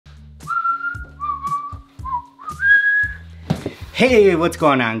Hey, what's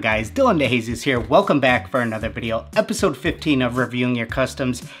going on guys? Dillon Jason here. Welcome back for another video, episode 15 of Reviewing Your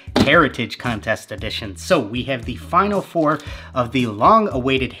Customs Heritage Contest Edition. So we have the final four of the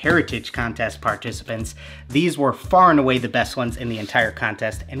long-awaited Heritage Contest participants. These were far and away the best ones in the entire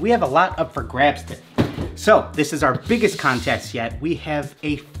contest, and we have a lot up for grabs today. So this is our biggest contest yet. We have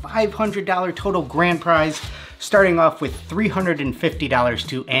a $500 total grand prize, starting off with $350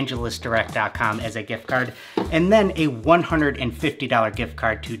 to angelusdirect.com as a gift card, and then a $150 gift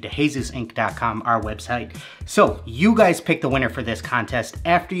card to DeJesusinc.com, our website. So you guys pick the winner for this contest.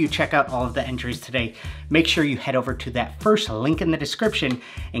 After you check out all of the entries today, make sure you head over to that first link in the description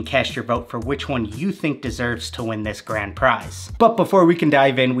and cast your vote for which one you think deserves to win this grand prize. But before we can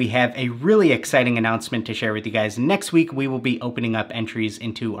dive in, we have a really exciting announcement to share with you guys. Next week, we will be opening up entries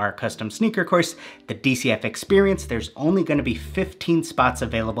into our custom sneaker course, the DCF Experience. There's only going to be 15 spots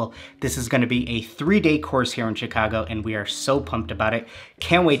available. This is going to be a 3-day course here in Chicago, and we are so pumped about it.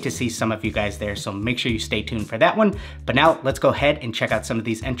 Can't wait to see some of you guys there, so make sure you stay tuned for that one. But now let's go ahead and check out some of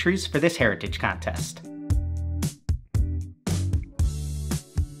these entries for this Heritage Contest.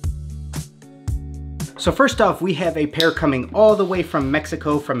 So first off, we have a pair coming all the way from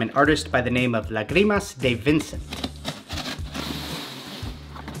Mexico from an artist by the name of Lágrimas de Vincent.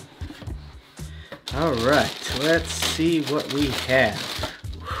 All right, let's see what we have.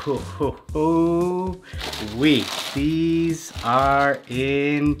 These are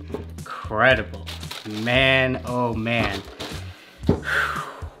incredible. Man, oh man.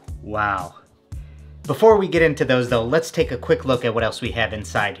 Wow. Before we get into those though, let's take a quick look at what else we have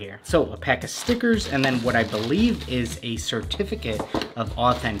inside here. So a pack of stickers, and then what I believe is a certificate of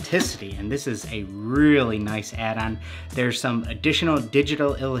authenticity. And this is a really nice add-on. There's some additional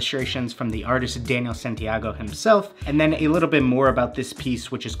digital illustrations from the artist Daniel Santiago himself, and then a little bit more about this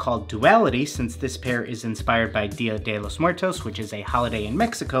piece, which is called Duality, since this pair is inspired by Dia de los Muertos, which is a holiday in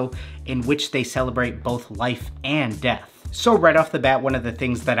Mexico in which they celebrate both life and death. So right off the bat, one of the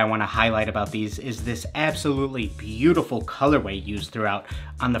things that I want to highlight about these is this absolutely beautiful colorway used throughout.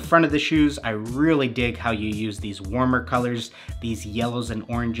 On the front of the shoes, I really dig how you use these warmer colors, these yellows and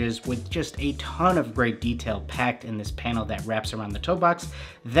oranges, with just a ton of great detail packed in this panel that wraps around the toe box.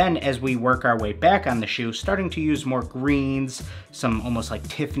 Then as we work our way back on the shoe, starting to use more greens, some almost like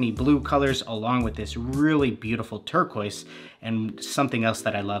Tiffany blue colors, along with this really beautiful turquoise. And something else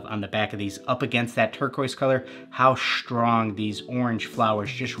that I love on the back of these, up against that turquoise color, how strong these orange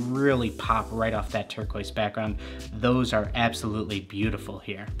flowers just really pop right off that turquoise background. Those are absolutely beautiful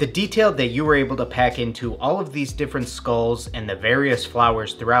here. The detail that you were able to pack into all of these different skulls and the various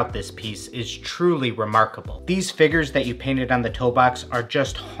flowers throughout this piece is truly remarkable. These figures that you painted on the toe box are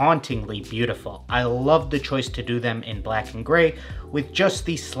just hauntingly beautiful. I love the choice to do them in black and gray with just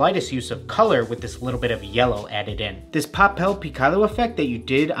the slightest use of color with this little bit of yellow added in. This papel picado effect that you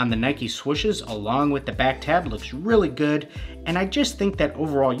did on the Nike swooshes along with the back tab looks really good, and I just think that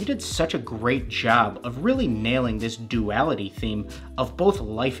overall you did such a great job of really nailing this duality theme of both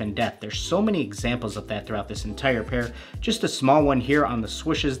life and death. There's so many examples of that throughout this entire pair. Just a small one here on the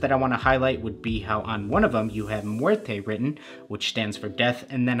swooshes that I want to highlight would be how on one of them you have muerte written, which stands for death,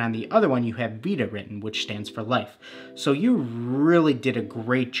 and then on the other one you have vida written, which stands for life. So you really did a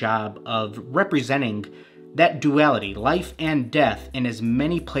great job of representing that duality, life and death, in as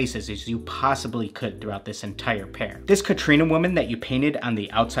many places as you possibly could throughout this entire pair. This Katrina woman that you painted on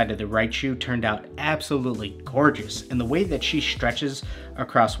the outside of the right shoe turned out absolutely gorgeous, and the way that she stretches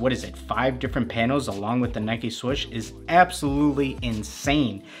across, what is it, 5 different panels along with the Nike swoosh is absolutely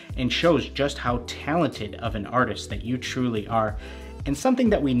insane and shows just how talented of an artist that you truly are. And something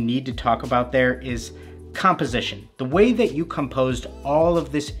that we need to talk about there is composition. The way that you composed all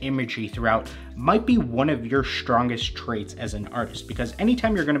of this imagery throughout might be one of your strongest traits as an artist, because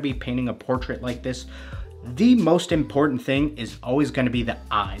anytime you're going to be painting a portrait like this, the most important thing is always going to be the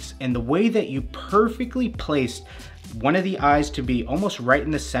eyes, and the way that you perfectly placed one of the eyes to be almost right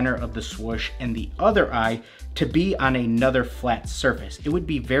in the center of the swoosh and the other eye to be on another flat surface. It would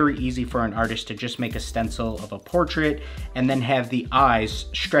be very easy for an artist to just make a stencil of a portrait and then have the eyes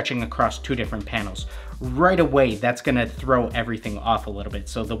stretching across 2 different panels. Right away, that's gonna throw everything off a little bit.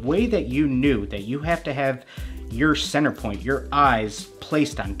 So the way that you knew that you have to have your center point, your eyes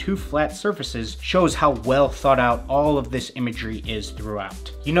placed on 2 flat surfaces, shows how well thought out all of this imagery is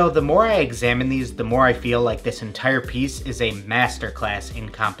throughout. You know, the more I examine these, the more I feel like this entire piece is a masterclass in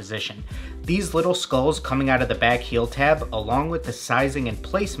composition. These little skulls coming out of the back heel tab, along with the sizing and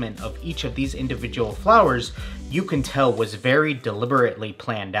placement of each of these individual flowers, you can tell was very deliberately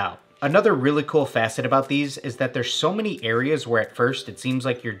planned out. Another really cool facet about these is that there's so many areas where at first it seems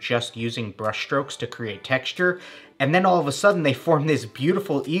like you're just using brush strokes to create texture, and then all of a sudden they form this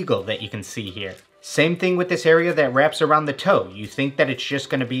beautiful eagle that you can see here. Same thing with this area that wraps around the toe. You think that it's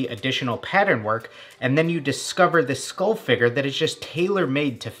just going to be additional pattern work, and then you discover this skull figure that is just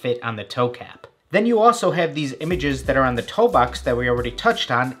tailor-made to fit on the toe cap. Then you also have these images that are on the toe box that we already touched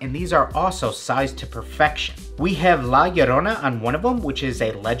on, and these are also sized to perfection. We have La Llorona on one of them, which is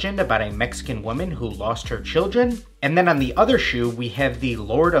a legend about a Mexican woman who lost her children. And then on the other shoe, we have the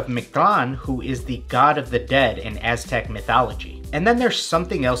Lord of Mictlan, who is the god of the dead in Aztec mythology. And then there's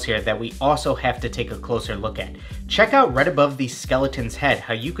something else here that we also have to take a closer look at. Check out right above the skeleton's head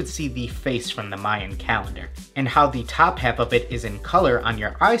how you could see the face from the Mayan calendar, and how the top half of it is in color on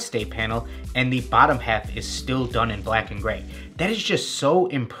your eye stay panel, and the bottom half is still done in black and gray. That is just so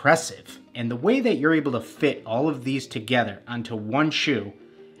impressive. And the way that you're able to fit all of these together onto one shoe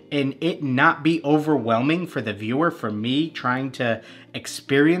and it not be overwhelming for the viewer, for me trying to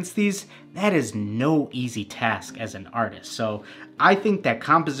experience these, that is no easy task as an artist. So I think that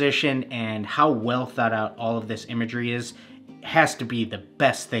composition and how well thought out all of this imagery is has to be the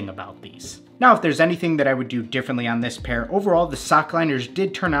best thing about these. Now, if there's anything that I would do differently on this pair, overall the sock liners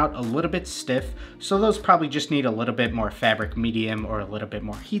did turn out a little bit stiff, so those probably just need a little bit more fabric medium or a little bit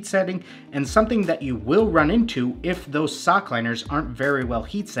more heat setting, and something that you will run into if those sock liners aren't very well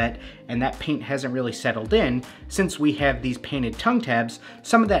heat set and that paint hasn't really settled in, since we have these painted tongue tabs,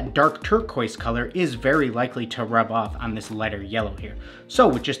 some of that dark turquoise color is very likely to rub off on this lighter yellow here. So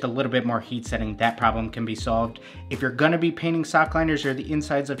with just a little bit more heat setting, that problem can be solved. If you're gonna be painting sock liners or the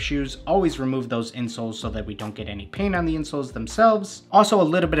insides of shoes, always remove those insoles so that we don't get any paint on the insoles themselves. Also, a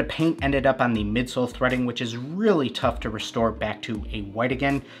little bit of paint ended up on the midsole threading, which is really tough to restore back to a white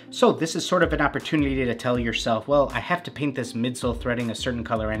again. So this is sort of an opportunity to tell yourself, well, I have to paint this midsole threading a certain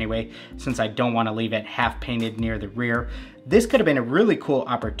color anyway, since I don't want to leave it half painted near the rear. This could have been a really cool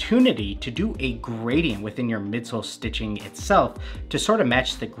opportunity to do a gradient within your midsole stitching itself to sort of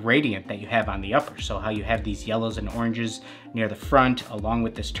match the gradient that you have on the upper. So how you have these yellows and oranges near the front along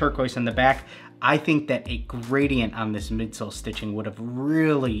with this turquoise in the back. I think that a gradient on this midsole stitching would have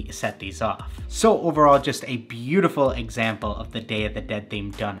really set these off. So overall, just a beautiful example of the Day of the Dead theme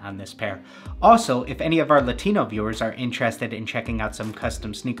done on this pair. Also, if any of our Latino viewers are interested in checking out some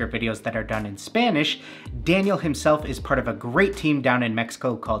custom sneaker videos that are done in Spanish, Daniel himself is part of a great team down in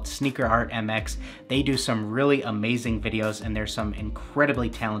Mexico called Sneaker Art MX. They do some really amazing videos, and there's some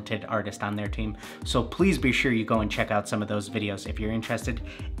incredibly talented artists on their team. So please be sure you go and check out some of those videos if you're interested.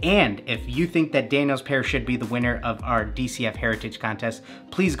 And if you think that Daniel's pair should be the winner of our DCF Heritage Contest,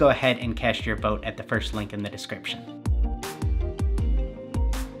 please go ahead and cast your vote at the first link in the description.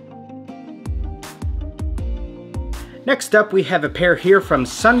 Next up, we have a pair here from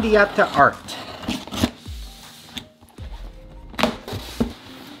Sundiata Art.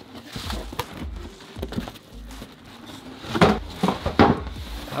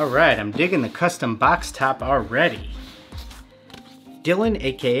 All right, I'm digging the custom box top already. Dillon,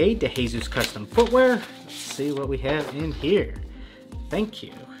 aka DeJesus Custom Footwear. Let's see what we have in here. Thank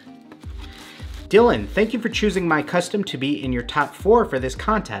you. Dillon, thank you for choosing my custom to be in your top 4 for this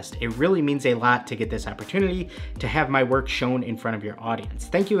contest. It really means a lot to get this opportunity to have my work shown in front of your audience.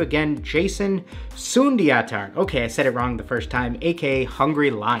 Thank you again, Jason Sundiatar. Okay, I said it wrong the first time, aka Hungry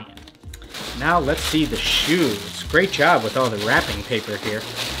Lion. Now let's see the shoes. Great job with all the wrapping paper here.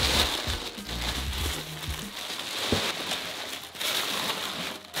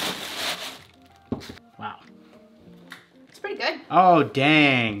 Wow. It's pretty good. Oh,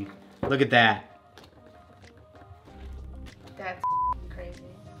 dang. Look at that. That's crazy.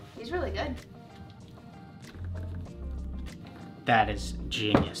 He's really good. That is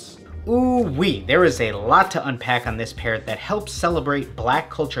genius. Ooh-wee, there is a lot to unpack on this pair that helps celebrate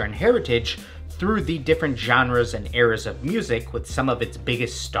Black culture and heritage through the different genres and eras of music with some of its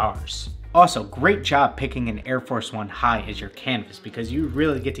biggest stars. Also, great job picking an Air Force One High as your canvas, because you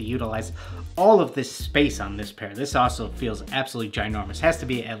really get to utilize all of this space on this pair. This also feels absolutely ginormous. Has to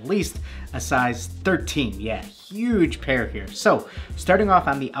be at least a size 13. Yeah, huge pair here. So, starting off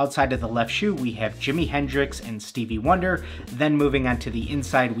on the outside of the left shoe, we have Jimi Hendrix and Stevie Wonder. Then moving on to the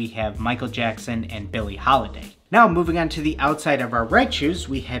inside, we have Michael Jackson and Billie Holiday. Now moving on to the outside of our right shoes,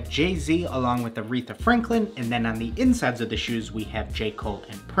 we have Jay-Z along with Aretha Franklin, and then on the insides of the shoes, we have J. Cole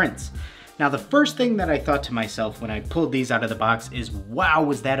and Prince. Now the first thing that I thought to myself when I pulled these out of the box is, wow,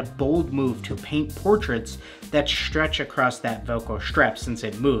 was that a bold move to paint portraits that stretch across that Velcro strap since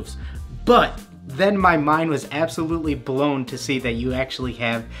it moves. But then my mind was absolutely blown to see that you actually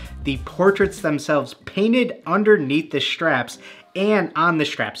have the portraits themselves painted underneath the straps, and on the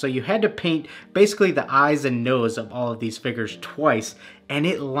strap. So you had to paint basically the eyes and nose of all of these figures twice, and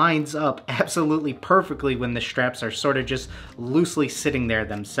it lines up absolutely perfectly when the straps are sort of just loosely sitting there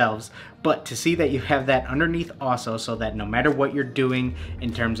themselves. But to see that you have that underneath also, so that no matter what you're doing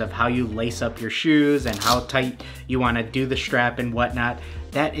in terms of how you lace up your shoes and how tight you want to do the strap and whatnot,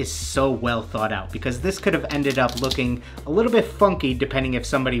 that is so well thought out, because this could have ended up looking a little bit funky depending if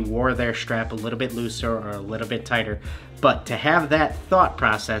somebody wore their strap a little bit looser or a little bit tighter. But to have that thought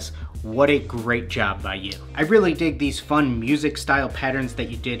process, what a great job by you. I really dig these fun music style patterns that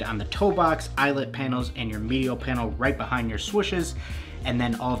you did on the toe box, eyelet panels, and your medial panel right behind your swooshes. And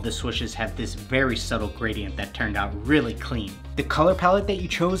then all of the swooshes have this very subtle gradient that turned out really clean. The color palette that you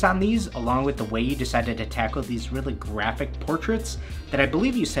chose on these, along with the way you decided to tackle these really graphic portraits that I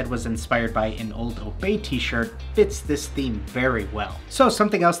believe you said was inspired by an old Obey t-shirt, fits this theme very well. So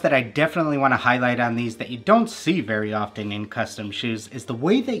something else that I definitely want to highlight on these that you don't see very often in custom shoes is the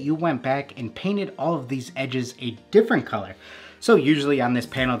way that you went back and painted all of these edges a different color. So usually on this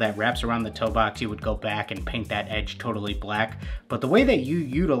panel that wraps around the toe box, you would go back and paint that edge totally black. But the way that you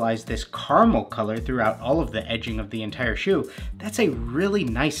utilize this caramel color throughout all of the edging of the entire shoe, that's a really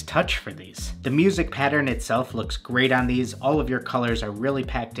nice touch for these. The music pattern itself looks great on these. All of your colors are really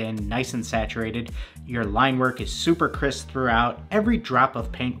packed in, nice and saturated. Your line work is super crisp throughout. Every drop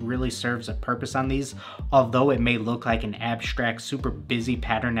of paint really serves a purpose on these. Although it may look like an abstract, super busy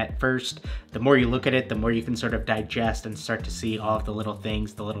pattern at first, the more you look at it, the more you can sort of digest and start to see all of the little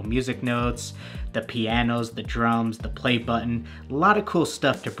things, the little music notes, the pianos, the drums, the play button. A lot of cool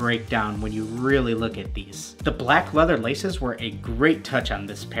stuff to break down when you really look at these. The black leather laces were a great touch on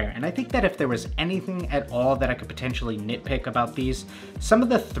this pair, and I think that if there was anything at all that I could potentially nitpick about these, some of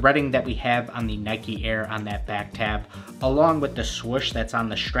the threading that we have on the Nike Air on that back tab, along with the swoosh that's on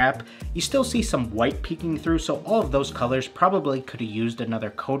the strap, you still see some white peeking through, so all of those colors probably could have used another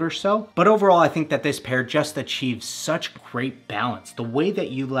coat or so. But overall, I think that this pair just achieves such great balance. The way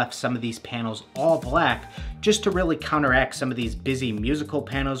that you left some of these panels all black just to really counteract some of these busy musical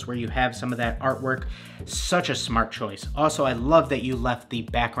panels where you have some of that artwork, such a smart choice. Also, I love that you left the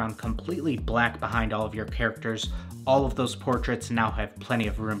background completely black behind all of your characters. All of those portraits now have plenty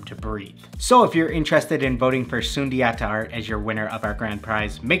of room to breathe. So if you're interested in voting for Sundiata Art as your winner of our grand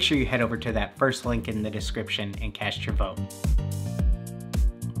prize, make sure you head over to that first link in the description and cast your vote.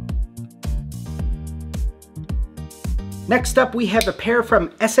 Next up, we have a pair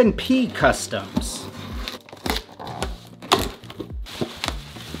from S&P Customs.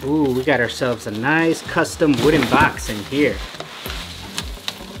 Ooh, we got ourselves a nice custom wooden box in here.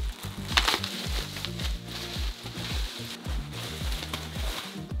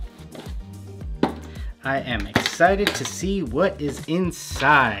 I am excited to see what is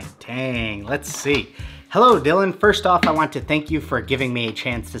inside. Dang, let's see. Hello Dillon, first off I want to thank you for giving me a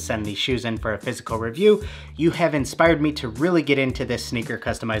chance to send these shoes in for a physical review. You have inspired me to really get into this sneaker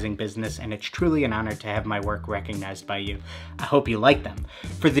customizing business, and it's truly an honor to have my work recognized by you. I hope you like them.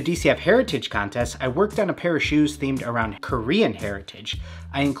 For the DCF Heritage Contest, I worked on a pair of shoes themed around Korean heritage.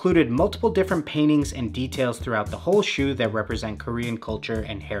 I included multiple different paintings and details throughout the whole shoe that represent Korean culture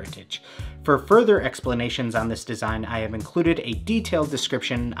and heritage. For further explanations on this design, I have included a detailed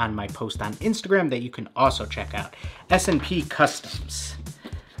description on my post on Instagram that you can also check out. S&P Customs.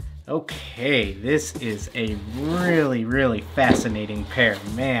 Okay, this is a really fascinating pair.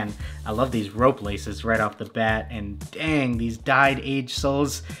 Man, I love these rope laces right off the bat, and dang, these dyed age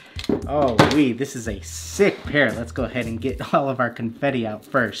soles. Oh wee, this is a sick pair. Let's go ahead and get all of our confetti out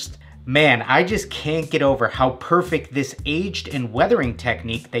first. Man, I just can't get over how perfect this aged and weathering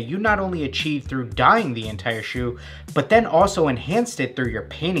technique that you not only achieved through dyeing the entire shoe, but then also enhanced it through your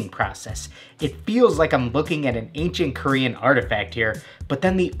painting process. It feels like I'm looking at an ancient Korean artifact here, but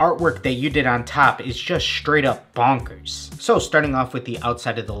then the artwork that you did on top is just straight up bonkers. So starting off with the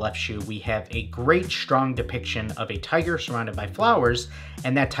outside of the left shoe, we have a great strong depiction of a tiger surrounded by flowers,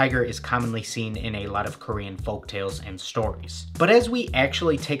 and that tiger is commonly seen in a lot of Korean folktales and stories. But as we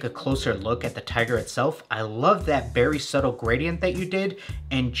actually take a closer look at the tiger itself, I love that very subtle gradient that you did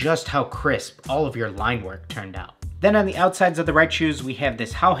and just how crisp all of your line work turned out. Then on the outsides of the right shoes, we have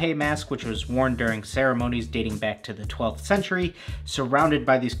this hauhei mask, which was worn during ceremonies dating back to the 12th century, surrounded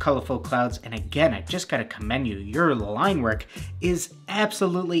by these colorful clouds. And again, I just gotta commend you. Your line work is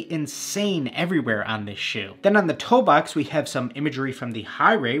absolutely insane everywhere on this shoe. Then on the toe box, we have some imagery from the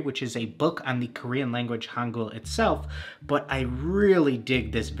Hairei, which is a book on the Korean language Hangul itself. But I really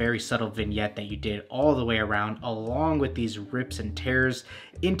dig this very subtle vignette that you did all the way around, along with these rips and tears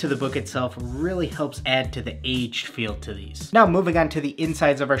into the book itself. Really helps add to the aged feel to these. Now moving on to the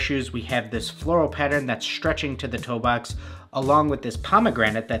insides of our shoes, we have this floral pattern that's stretching to the toe box, along with this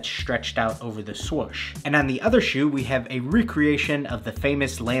pomegranate that's stretched out over the swoosh. And on the other shoe, we have a recreation of the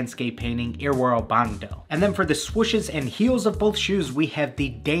famous landscape painting Irwaro Bangdo. And then for the swooshes and heels of both shoes, we have the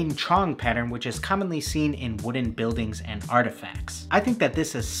Dane Chong pattern, which is commonly seen in wooden buildings and artifacts. I think that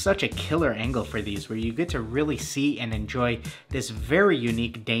this is such a killer angle for these, where you get to really see and enjoy this very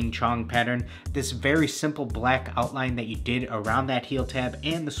unique Dane Chong pattern, this very simple black outline that you did around that heel tab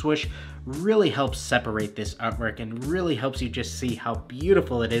and the swoosh really helps separate this artwork and really helps you just see how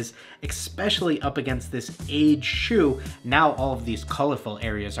beautiful it is, especially up against this aged shoe. Now all of these colorful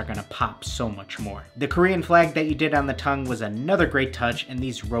areas are gonna pop so much more. The Korean flag that you did on the tongue was another great touch, and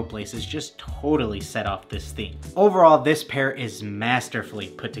these rope laces just totally set off this theme. Overall, this pair is masterfully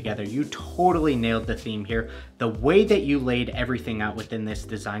put together. You totally nailed the theme here. The way that you laid everything out within this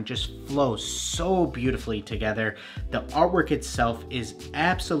design just flows so beautifully together. The artwork itself is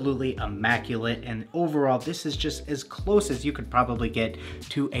absolutely immaculate, and overall this is just as close as you could probably get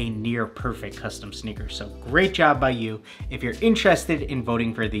to a near perfect custom sneaker. So great job by you. If you're interested in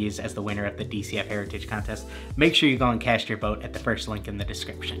voting for these as the winner of the DCF Heritage Contest, make sure you go and cast your vote at the first link in the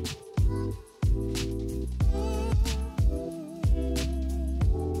description.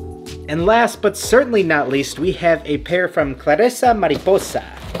 And last but certainly not least, we have a pair from Clarissa Mariposa.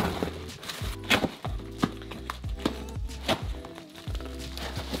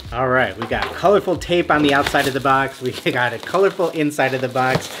 All right, we got colorful tape on the outside of the box. We got a colorful inside of the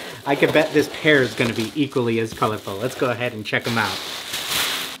box. I could bet this pair is gonna be equally as colorful. Let's go ahead and check them out.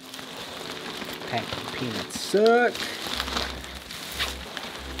 Packing peanuts suck.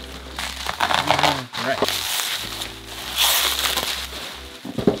 All right.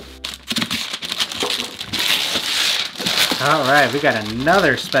 All right, we got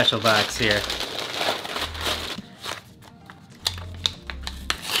another special box here.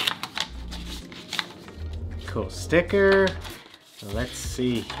 Cool sticker. Let's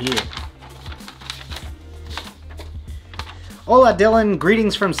see here. Hola Dillon,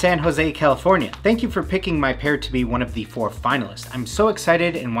 greetings from San Jose, California. Thank you for picking my pair to be one of the 4 finalists. I'm so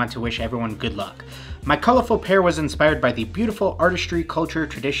excited and want to wish everyone good luck. My colorful pair was inspired by the beautiful artistry, culture,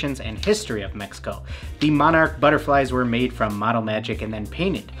 traditions, and history of Mexico. The monarch butterflies were made from model magic and then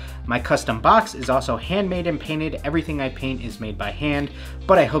painted. My custom box is also handmade and painted. Everything I paint is made by hand,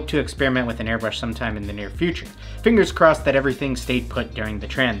 but I hope to experiment with an airbrush sometime in the near future. Fingers crossed that everything stayed put during the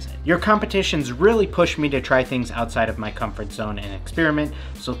transit. Your competitions really pushed me to try things outside of my comfort zone and experiment,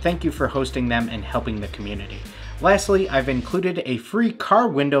 so thank you for hosting them and helping the community. Lastly, I've included a free car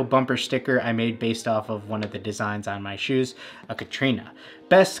window bumper sticker I made based off of one of the designs on my shoes, a Katrina.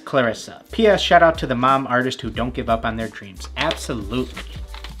 Best, Clarissa. P.S. Shout out to the mom artist who don't give up on their dreams. Absolutely.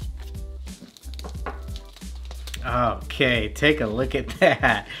 Okay, take a look at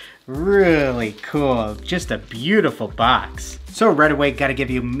that. Really cool, just a beautiful box. So right away, gotta give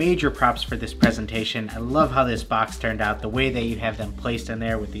you major props for this presentation. I love how this box turned out, the way that you have them placed in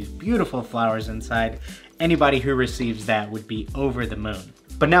there with these beautiful flowers inside. Anybody who receives that would be over the moon.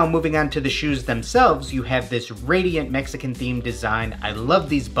 But now moving on to the shoes themselves, you have this radiant Mexican themed design. I love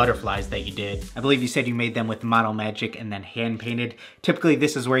these butterflies that you did. I believe you said you made them with model magic and then hand painted. Typically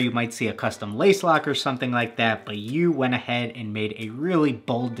this is where you might see a custom lace lock or something like that, but you went ahead and made a really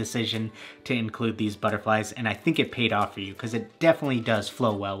bold decision to include these butterflies, and I think it paid off for you because it definitely does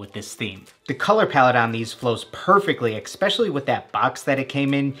flow well with this theme. The color palette on these flows perfectly, especially with that box that it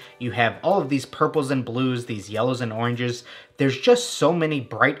came in. You have all of these purples and blues, these yellows and oranges. There's just so many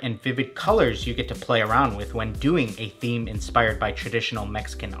bright and vivid colors you get to play around with when doing a theme inspired by traditional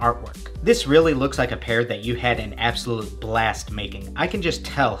Mexican artwork. This really looks like a pair that you had an absolute blast making. I can just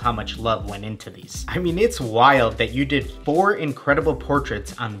tell how much love went into these. I mean, it's wild that you did 4 incredible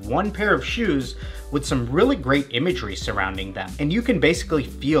portraits on one pair of shoes with some really great imagery surrounding them. And you can basically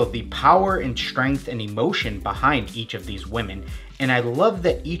feel the power and strength and emotion behind each of these women. And I love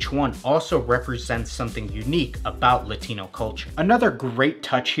that each one also represents something unique about Latino culture. Another great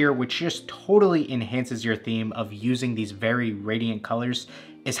touch here, which just totally enhances your theme of using these very radiant colors,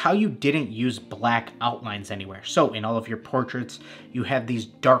 is how you didn't use black outlines anywhere. So in all of your portraits, you have these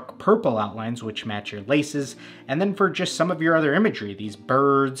dark purple outlines which match your laces, and then for just some of your other imagery, these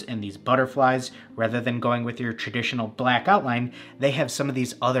birds and these butterflies, rather than going with your traditional black outline, they have some of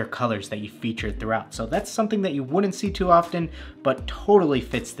these other colors that you featured throughout. So that's something that you wouldn't see too often, but totally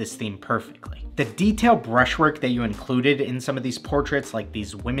fits this theme perfectly. The detail brushwork that you included in some of these portraits, like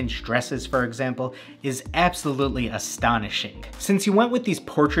these women's dresses for example, is absolutely astonishing. Since you went with these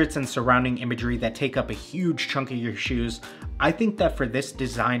portraits and surrounding imagery that take up a huge chunk of your shoes, I think that for this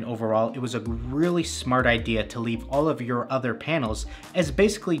design overall, it was a really smart idea to leave all of your other panels as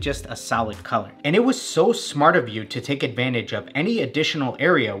basically just a solid color. And it was so smart of you to take advantage of any additional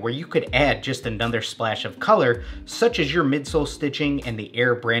area where you could add just another splash of color, such as your midsole stitching and the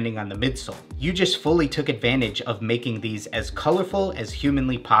air branding on the midsole. You just fully took advantage of making these as colorful as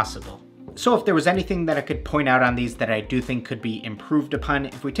humanly possible. So if there was anything that I could point out on these that I do think could be improved upon,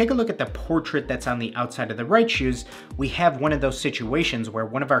 if we take a look at the portrait that's on the outside of the right shoes, we have one of those situations where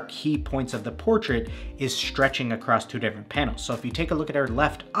one of our key points of the portrait is stretching across two different panels. So if you take a look at our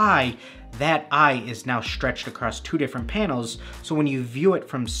left eye, that eye is now stretched across two different panels, so when you view it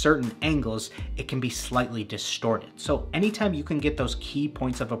from certain angles, it can be slightly distorted. So anytime you can get those key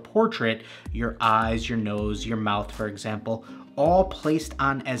points of a portrait, your eyes, your nose, your mouth, for example, all placed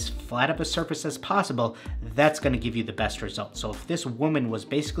on as flat of a surface as possible, that's gonna give you the best result. So if this woman was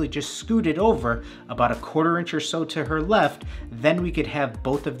basically just scooted over about a 1/4 inch or so to her left, then we could have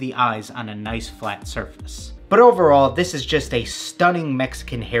both of the eyes on a nice flat surface. But overall, this is just a stunning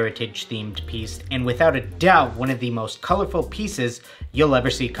Mexican heritage themed piece, and without a doubt, one of the most colorful pieces you'll ever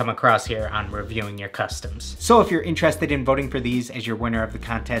see come across here on Reviewing Your Customs. So if you're interested in voting for these as your winner of the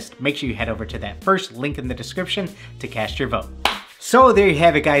contest, make sure you head over to that first link in the description to cast your vote. So there you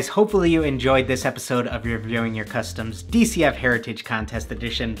have it, guys. Hopefully you enjoyed this episode of Reviewing Your Customs DCF Heritage Contest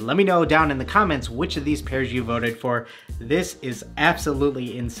Edition. Let me know down in the comments which of these pairs you voted for. This is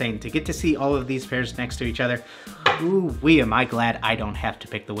absolutely insane to get to see all of these pairs next to each other. Ooh, am I glad I don't have to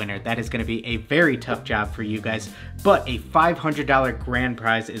pick the winner. That is going to be a very tough job for you guys, but a $500 grand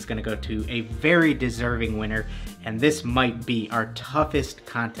prize is going to go to a very deserving winner, and this might be our toughest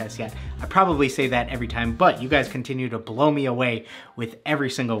contest yet. I probably say that every time, but you guys continue to blow me away with every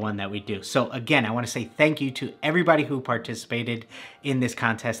single one that we do. So again, I want to say thank you to everybody who participated in this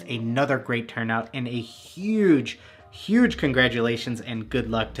contest. Another great turnout, and a huge congratulations and good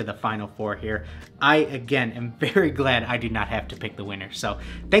luck to the final 4 here. I, again, am very glad I do not have to pick the winner. So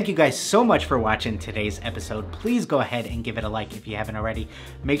thank you guys so much for watching today's episode. Please go ahead and give it a like if you haven't already.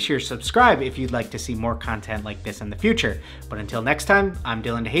 Make sure to subscribe if you'd like to see more content like this in the future. But until next time, I'm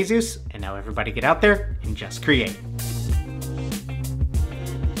Dillon DeJesus, and now everybody get out there and just create.